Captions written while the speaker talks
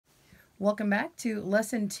Welcome back to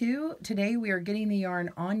lesson 2. Today we are getting the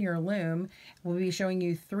yarn on your loom. We'll be showing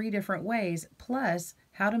you 3 different ways, plus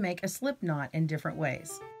how to make a slip knot in different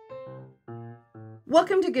ways.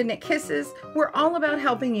 Welcome to GoodKnit Kisses. We're all about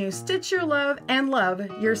helping you stitch your love and love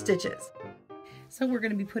your stitches. So we're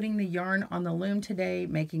going to be putting the yarn on the loom today,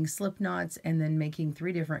 making slip knots, and then making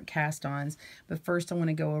 3 different cast-ons. But first I want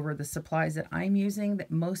to go over the supplies that I'm using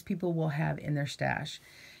that most people will have in their stash.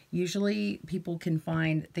 Usually people can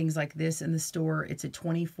find things like this in the store. It's a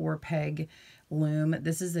 24 peg loom.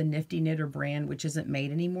 This is a Nifty Knitter brand, which isn't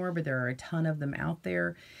made anymore, but there are a ton of them out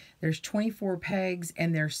there. There's 24 pegs,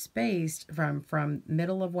 and they're spaced from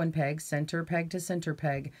middle of one peg, center peg to center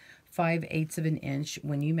peg, 5/8 of an inch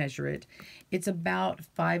when you measure it. It's about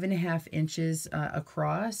 5.5 inches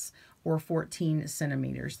across, or 14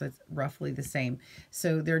 centimeters. That's roughly the same.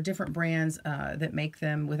 So there are different brands that make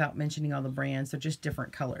them. Without mentioning all the brands, they're just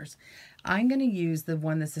different colors. I'm going to use the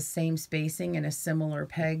one that's the same spacing and a similar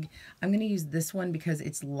peg. I'm going to use this one because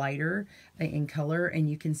it's lighter in color and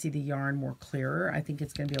you can see the yarn more clearer. I think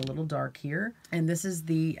it's going to be a little dark here. And this is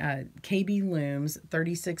the KB Looms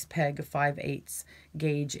 36 peg 5/8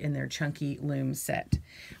 gauge in their chunky loom set.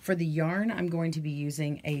 For the yarn, I'm going to be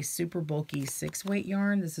using a super bulky 6-weight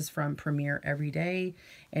yarn. This is from Premier Everyday,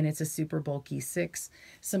 and it's a super bulky 6.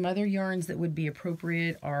 Some other yarns that would be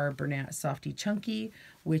appropriate are Bernat Softy Chunky,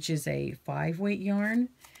 which is a 5-weight yarn.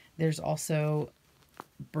 There's also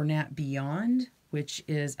Bernat Beyond, which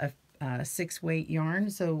is a 6-weight yarn.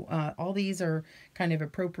 So all these are kind of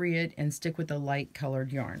appropriate, and stick with the light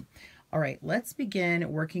colored yarn. All right, let's begin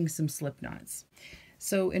working some slip knots.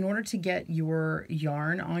 So in order to get your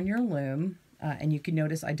yarn on your loom, and you can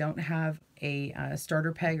notice I don't have a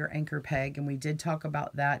starter peg or anchor peg, and we did talk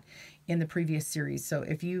about that in the previous series. So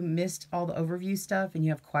if you missed all the overview stuff and you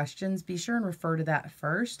have questions, be sure and refer to that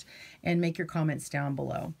first and make your comments down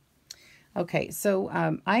below. Okay, so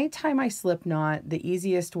I tie my slip knot the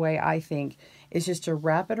easiest way, I think, is just to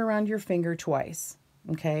wrap it around your finger twice.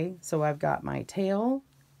 Okay, so I've got my tail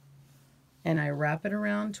and I wrap it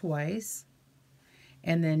around twice.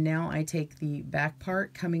 And then now I take the back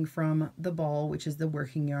part coming from the ball, which is the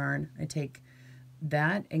working yarn. I take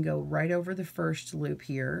that and go right over the first loop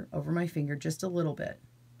here, over my finger, just a little bit.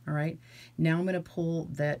 All right. Now I'm going to pull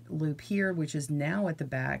that loop here, which is now at the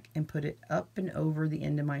back, and put it up and over the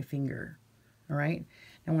end of my finger. All right.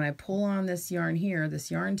 And when I pull on this yarn here, this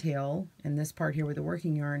yarn tail, and this part here with the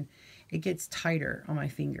working yarn, it gets tighter on my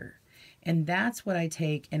finger. And that's what I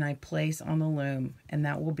take and I place on the loom, and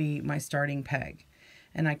that will be my starting peg.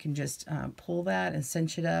 And I can just pull that and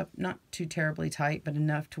cinch it up, not too terribly tight, but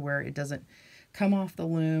enough to where it doesn't come off the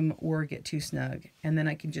loom or get too snug. And then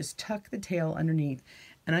I can just tuck the tail underneath,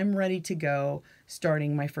 and I'm ready to go,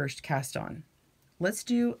 starting my first cast on. Let's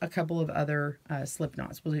do a couple of other slip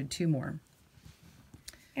knots. We'll do 2 more.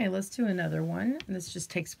 Okay, let's do another one. And this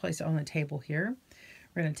just takes place on the table here.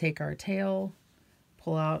 We're going to take our tail,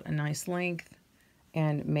 pull out a nice length,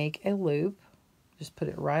 and make a loop. Just put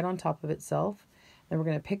it right on top of itself. Then we're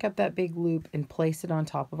going to pick up that big loop and place it on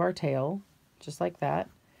top of our tail, just like that.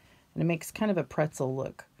 And it makes kind of a pretzel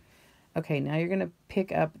look. Okay, now you're going to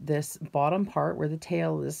pick up this bottom part where the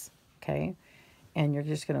tail is, okay? And you're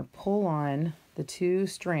just going to pull on the 2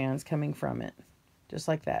 strands coming from it, just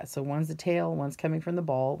like that. So one's the tail, one's coming from the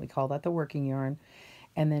ball. We call that the working yarn.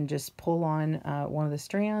 And then just pull on one of the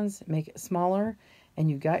strands, make it smaller, and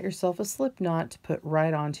you've got yourself a slip knot to put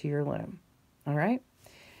right onto your loom. All right?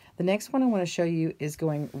 The next one I want to show you is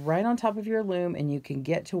going right on top of your loom, and you can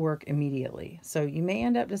get to work immediately. So you may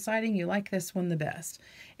end up deciding you like this one the best.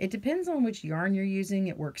 It depends on which yarn you're using.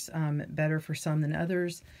 It works better for some than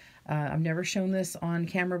others. I've never shown this on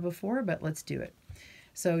camera before, but let's do it.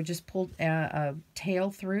 So just pull a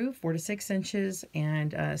tail through 4 to 6 inches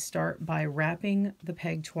and start by wrapping the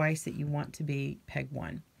peg twice that you want to be peg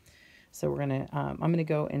 1. So we're gonna I'm gonna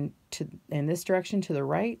go in this direction to the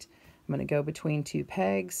right. I'm going to go between 2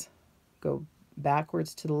 pegs, go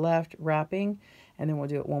backwards to the left, wrapping, and then we'll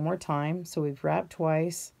do it one more time. So we've wrapped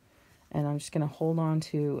twice, and I'm just going to hold on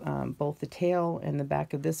to both the tail and the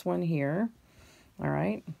back of this one here. All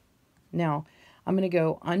right. Now I'm going to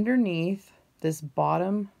go underneath this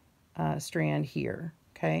bottom strand here.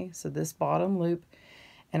 Okay, so this bottom loop,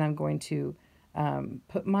 and I'm going to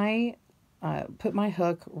put my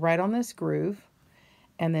hook right on this groove,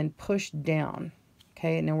 and then push down.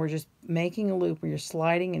 Okay, and then we're just making a loop where you're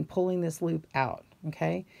sliding and pulling this loop out,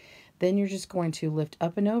 okay? Then you're just going to lift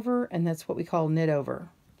up and over, and that's what we call knit over.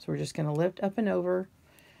 So we're just going to lift up and over,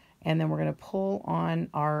 and then we're going to pull on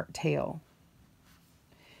our tail.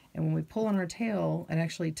 And when we pull on our tail, it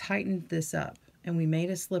actually tightened this up, and we made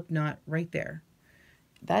a slip knot right there.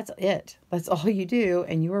 that's it. That's all you do,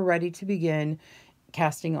 and you are ready to begin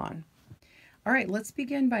casting on. All right, let's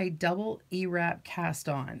begin by double Ewrap cast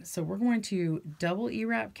on. So we're going to double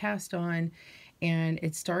Ewrap cast on, and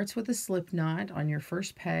it starts with a slip knot on your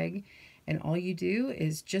first peg, and all you do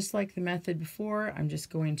is, just like the method before, I'm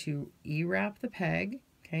just going to Ewrap the peg.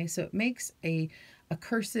 Okay, so it makes a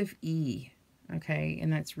cursive E, okay,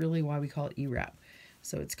 and that's really why we call it Ewrap.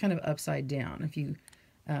 So it's kind of upside down. If you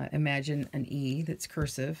imagine an E that's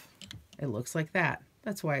cursive, it looks like that.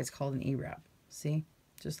 That's why it's called an Ewrap. See?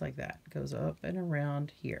 Just like that. It goes up and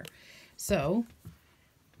around here. So,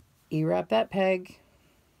 Ewrap that peg.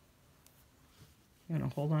 I'm going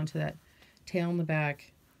to hold on to that tail in the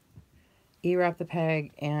back. Ewrap the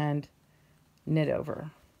peg and knit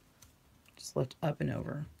over. Just lift up and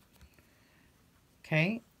over.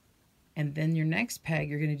 Okay? And then your next peg,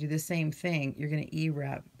 you're going to do the same thing. You're going to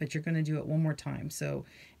Ewrap, but you're going to do it one more time. So,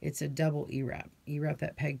 it's a double Ewrap. Ewrap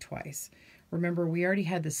that peg twice. Remember, we already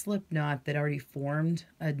had the slip knot that already formed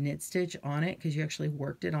a knit stitch on it because you actually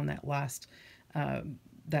worked it on that last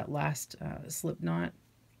slip knot.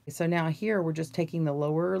 So now here we're just taking the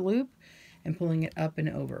lower loop and pulling it up and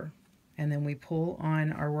over. And then we pull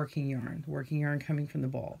on our working yarn coming from the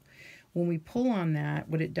ball. When we pull on that,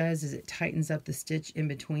 what it does is it tightens up the stitch in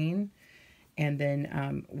between, and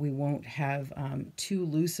then we won't have too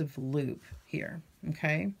loose of loop here,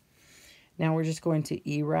 okay? Now we're just going to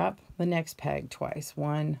Ewrap the next peg twice.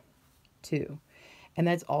 1, 2. And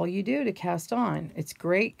that's all you do to cast on. It's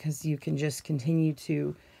great because you can just continue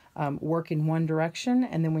to work in one direction,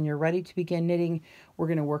 and then when you're ready to begin knitting, we're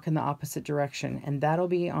going to work in the opposite direction, and that'll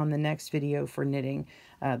be on the next video for knitting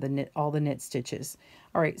all the knit stitches.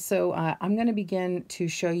 All right, so I'm going to begin to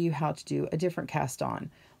show you how to do a different cast on.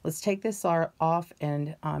 Let's take this off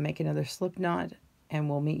and make another slip knot, and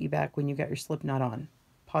we'll meet you back when you got your slip knot on.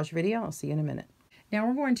 Pause your video. I'll see you in a minute. Now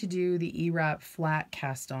we're going to do the Ewrap flat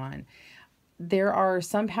cast on. There are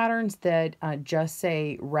some patterns that just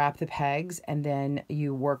say wrap the pegs and then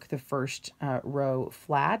you work the first row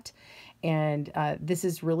flat. And this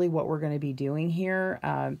is really what we're going to be doing here.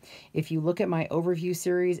 If you look at my overview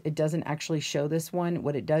series, it doesn't actually show this one.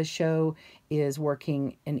 What it does show is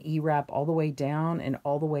working an Ewrap all the way down and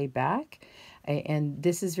all the way back. And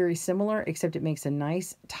this is very similar, except it makes a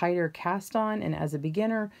nice tighter cast on. And as a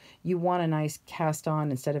beginner, you want a nice cast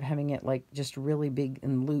on instead of having it like just really big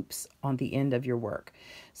in loops on the end of your work.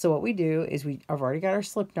 So what we do is I've already got our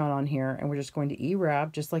slip knot on here, and we're just going to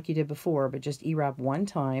Ewrap just like you did before, but just Ewrap one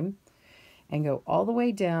time and go all the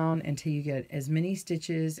way down until you get as many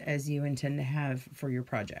stitches as you intend to have for your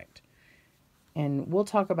project. And we'll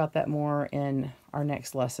talk about that more in our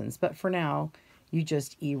next lessons. But for now, you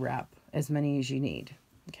just Ewrap as many as you need,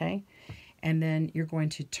 okay? And then you're going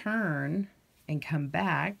to turn and come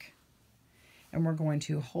back, and we're going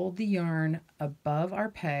to hold the yarn above our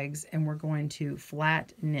pegs, and we're going to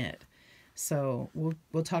flat knit. So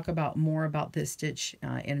we'll talk about more about this stitch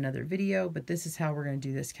in another video, but this is how we're going to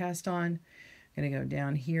do this cast on. I'm going to go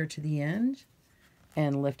down here to the end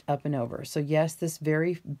and lift up and over. So yes, this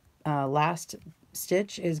very last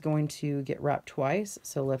stitch is going to get wrapped twice.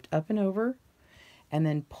 So lift up and over, and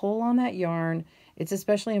then pull on that yarn. It's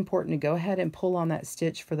especially important to go ahead and pull on that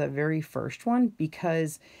stitch for the very first one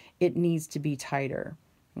because it needs to be tighter,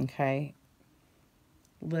 okay?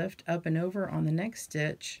 Lift up and over on the next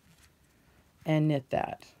stitch and knit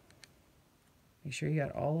that. Make sure you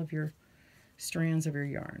got all of your strands of your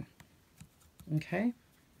yarn, okay?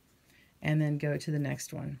 And then go to the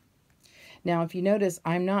next one. Now, if you notice,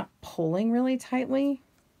 I'm not pulling really tightly,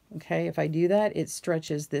 okay? If I do that, it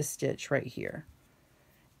stretches this stitch right here.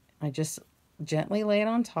 I just gently lay it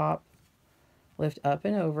on top, lift up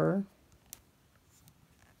and over,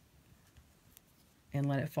 and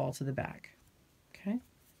let it fall to the back, okay?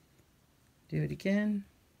 Do it again,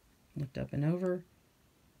 lift up and over,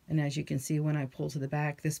 and as you can see, when I pull to the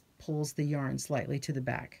back, this pulls the yarn slightly to the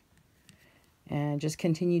back. And just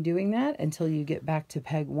continue doing that until you get back to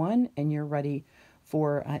peg 1 and you're ready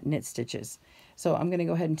for knit stitches. So I'm going to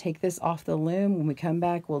go ahead and take this off the loom. When we come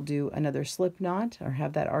back, we'll do another slip knot or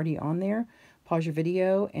have that already on there. Pause your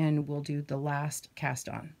video and we'll do the last cast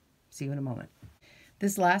on. See you in a moment.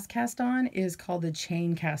 This last cast on is called the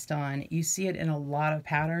chain cast on. You see it in a lot of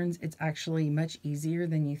patterns. It's actually much easier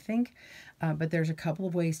than you think, but there's a couple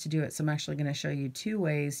of ways to do it. So I'm actually going to show you 2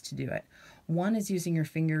 ways to do it. One is using your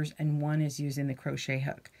fingers and one is using the crochet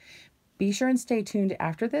hook. Be sure and stay tuned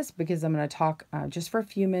after this because I'm going to talk just for a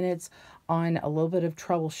few minutes on a little bit of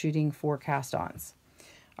troubleshooting for cast-ons.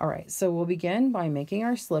 All right, so we'll begin by making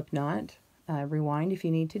our slip knot. Rewind if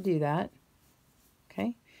you need to do that.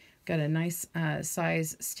 Okay, Got a nice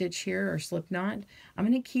size stitch here, or slip knot. I'm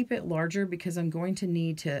going to keep it larger because I'm going to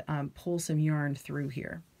need to pull some yarn through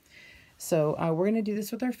here. So we're going to do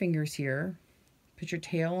this with our fingers here. Put your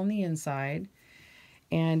tail on the inside.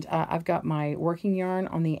 And I've got my working yarn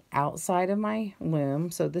on the outside of my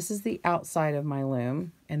loom. So this is the outside of my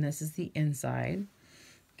loom, and this is the inside.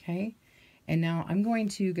 Okay. And now I'm going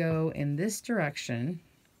to go in this direction,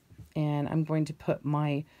 and I'm going to put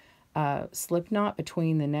my slip knot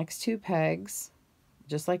between the next two pegs,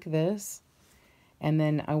 just like this. And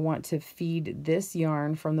then I want to feed this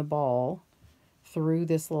yarn from the ball through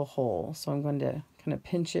this little hole. So I'm going to kind of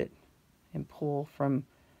pinch it and pull from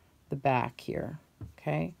the back here.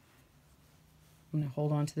 Okay. I'm going to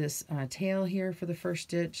hold on to this tail here for the first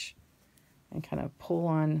stitch and kind of pull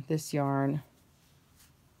on this yarn.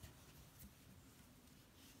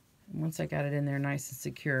 And once I got it in there nice and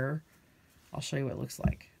secure, I'll show you what it looks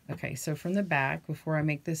like. Okay, so from the back, before I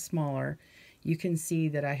make this smaller, you can see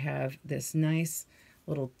that I have this nice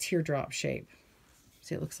little teardrop shape.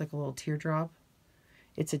 See, it looks like a little teardrop.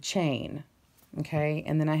 It's a chain, okay?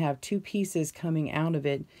 And then I have two pieces coming out of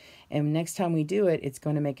it, and next time we do it, it's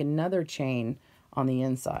going to make another chain on the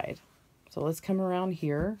inside. So let's come around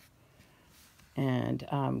here and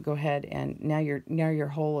go ahead, and now your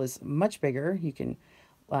hole is much bigger. You can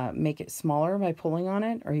make it smaller by pulling on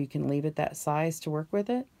it, or you can leave it that size to work with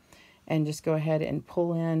it. And just go ahead and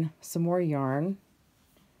pull in some more yarn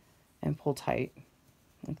and pull tight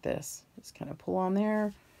like this. Just kind of pull on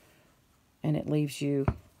there, and it leaves you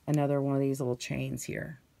another one of these little chains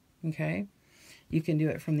here. Okay, you can do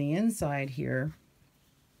it from the inside here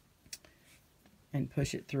and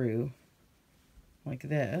push it through like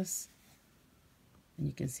this, and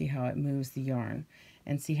you can see how it moves the yarn,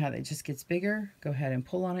 and see how it just gets bigger. Go ahead and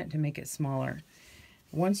pull on it to make it smaller.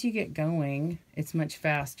 Once you get going, it's much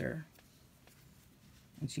faster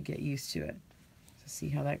once you get used to it. So see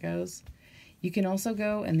how that goes? You can also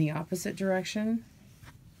go in the opposite direction.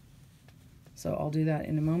 So I'll do that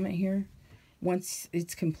in a moment here. Once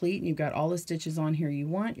it's complete and you've got all the stitches on here you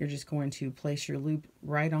want, you're just going to place your loop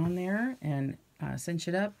right on there and cinch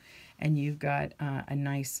it up, and you've got a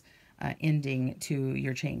nice ending to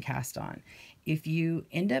your chain cast on. If you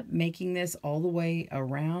end up making this all the way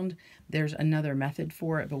around, there's another method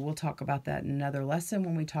for it, but we'll talk about that in another lesson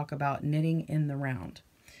when we talk about knitting in the round.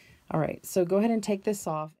 All right, so go ahead and take this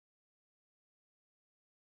off.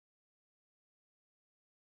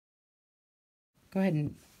 Go ahead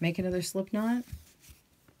and make another slip knot.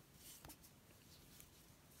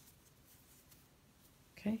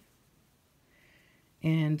 Okay.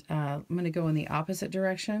 And I'm going to go in the opposite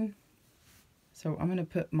direction. So I'm going to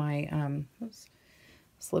put my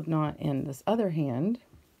slip knot in this other hand.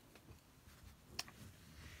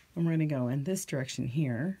 And we're going to go in this direction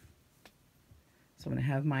here. So I'm going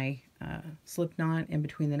to have my slip knot in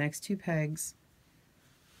between the next two pegs.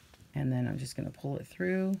 And then I'm just going to pull it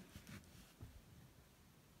through.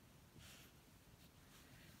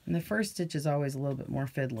 And the first stitch is always a little bit more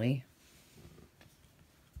fiddly.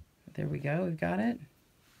 But there we go, we've got it.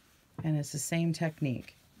 And it's the same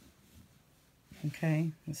technique.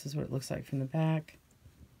 Okay, this is what it looks like from the back.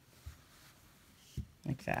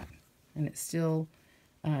 Like that. And it still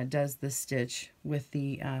does this stitch with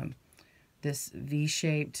the this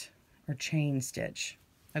V-shaped or chain stitch.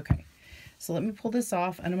 Okay, so let me pull this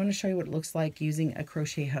off, and I'm going to show you what it looks like using a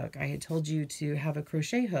crochet hook. I had told you to have a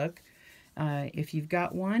crochet hook. If you've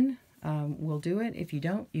got one, we'll do it. If you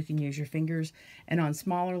don't, you can use your fingers. And on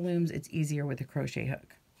smaller looms, it's easier with a crochet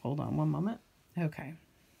hook. Hold on one moment. Okay.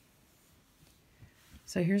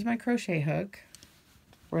 So here's my crochet hook.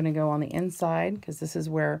 We're going to go on the inside because this is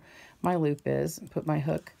where my loop is. Put my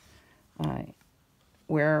hook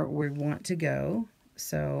where we want to go.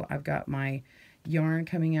 So I've got my yarn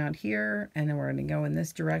coming out here, and then we're going to go in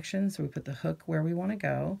this direction. So we put the hook where we want to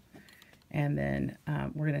go. And then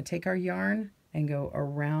we're going to take our yarn and go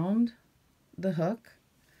around the hook,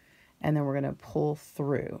 and then we're going to pull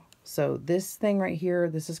through. So this thing right here,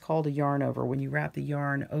 this is called a yarn over, when you wrap the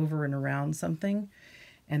yarn over and around something,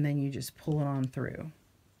 and then you just pull it on through.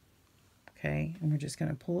 Okay, and we're just going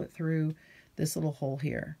to pull it through this little hole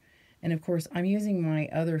here. And of course, I'm using my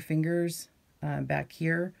other fingers back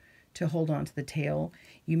here to hold on to the tail.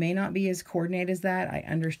 You may not be as coordinated as that. I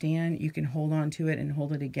understand. You can hold on to it and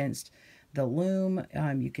hold it against the loom.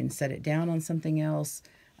 You can set it down on something else.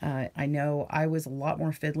 I know I was a lot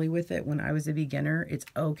more fiddly with it when I was a beginner. It's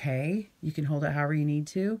okay. You can hold it however you need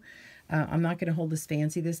to. I'm not going to hold this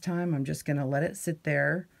fancy this time. I'm just going to let it sit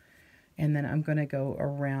there. And then I'm going to go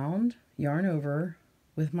around, yarn over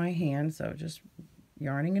with my hand. So just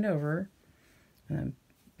yarning it over, and then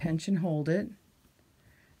pinch and hold it.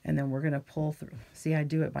 And then we're going to pull through. See, I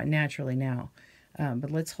do it by naturally now.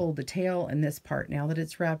 But let's hold the tail and this part. Now that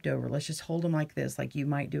it's wrapped over, let's just hold them like this, like you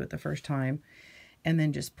might do it the first time. And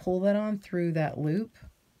then just pull that on through that loop.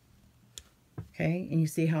 Okay, and you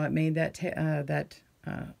see how it made that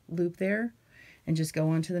loop there? And just go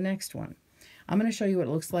on to the next one. I'm going to show you what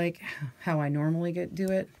it looks like, how I normally do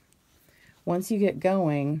it. Once you get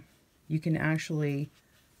going, you can actually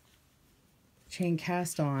chain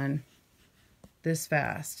cast on this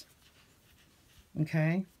fast.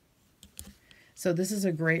 Okay? So this is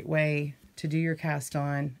a great way to do your cast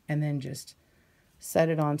on, and then just set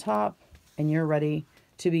it on top and you're ready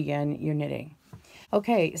to begin your knitting.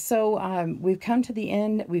 Okay, so we've come to the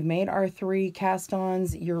end. We've made our 3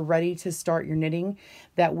 cast-ons. You're ready to start your knitting.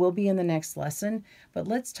 That will be in the next lesson. But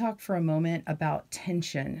let's talk for a moment about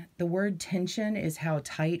tension. The word tension is how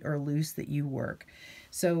tight or loose that you work.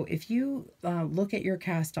 So if you look at your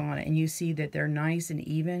cast-on and you see that they're nice and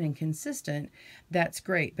even and consistent, that's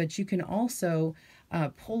great. But you can also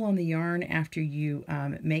pull on the yarn after you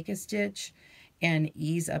make a stitch and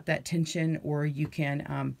ease up that tension, or you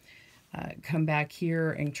can come back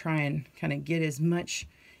here and try and kind of get as much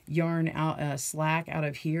yarn out, slack out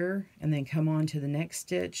of here, and then come on to the next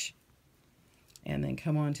stitch, and then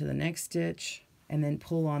come on to the next stitch, and then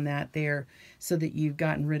pull on that there so that you've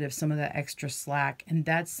gotten rid of some of that extra slack. And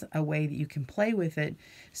that's a way that you can play with it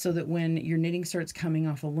so that when your knitting starts coming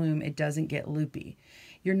off a loom, it doesn't get loopy.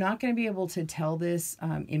 You're not going to be able to tell this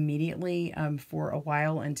immediately for a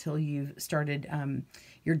while until you've started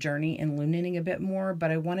your journey in loom knitting a bit more,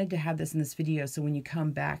 but I wanted to have this in this video so when you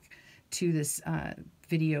come back to this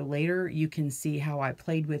video later, you can see how I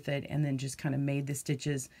played with it and then just kind of made the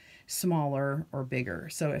stitches smaller or bigger.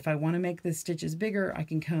 So if I want to make the stitches bigger, I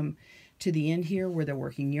can come to the end here where the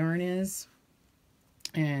working yarn is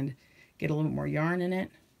and get a little bit more yarn in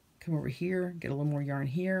it. Come over here, get a little more yarn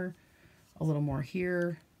here, a little more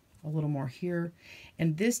here, a little more here.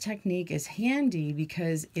 And this technique is handy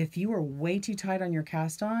because if you are way too tight on your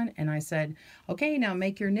cast on and I said, okay, now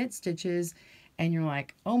make your knit stitches, and you're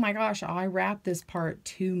like, oh my gosh, I wrapped this part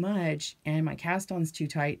too much and my cast on's too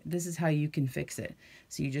tight, this is how you can fix it.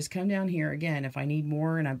 So you just come down here again. If I need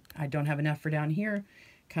more and I don't have enough for down here,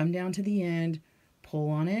 come down to the end, pull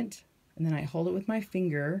on it, and then I hold it with my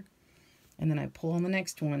finger, and then I pull on the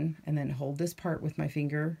next one, and then hold this part with my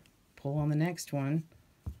finger, pull on the next one.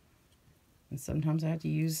 And sometimes I have to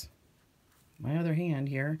use my other hand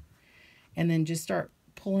here, and then just start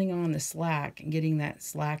pulling on the slack and getting that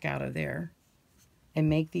slack out of there and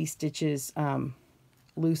make these stitches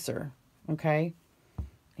looser, okay?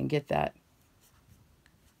 And get that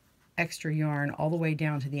extra yarn all the way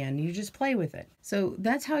down to the end. You just play with it. So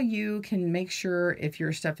that's how you can make sure if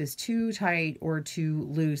your stuff is too tight or too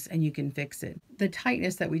loose, and you can fix it. The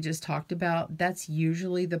tightness that we just talked about, that's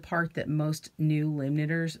usually the part that most new loom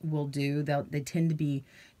knitters will do. They tend to be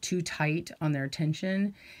too tight on their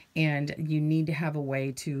tension, and you need to have a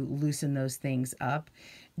way to loosen those things up.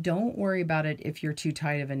 Don't worry about it if you're too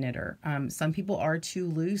tight of a knitter. Some people are too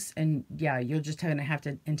loose, and yeah, you'll just kind of have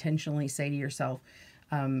to intentionally say to yourself,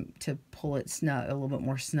 to pull it snug, a little bit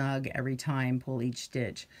more snug every time, pull each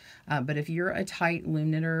stitch. But if you're a tight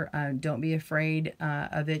loom knitter, don't be afraid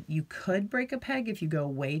of it. You could break a peg if you go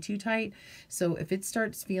way too tight. So if it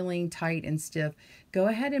starts feeling tight and stiff, go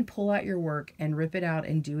ahead and pull out your work and rip it out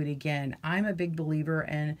and do it again. I'm a big believer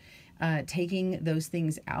in taking those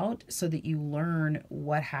things out so that you learn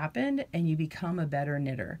what happened and you become a better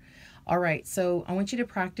knitter. All right, so I want you to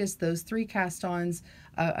practice those 3 cast-ons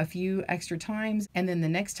a few extra times, and then the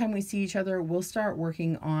next time we see each other, we'll start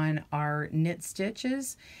working on our knit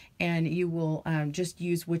stitches, and you will just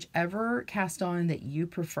use whichever cast-on that you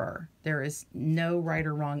prefer. There is no right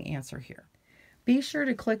or wrong answer here. Be sure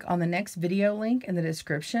to click on the next video link in the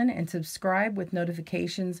description and subscribe with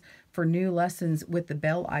notifications for new lessons with the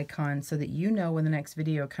bell icon so that you know when the next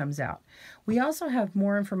video comes out. We also have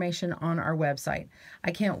more information on our website. I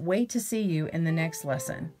can't wait to see you in the next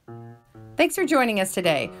lesson. Thanks for joining us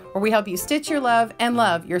today, where we help you stitch your love and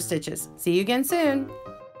love your stitches. See you again soon.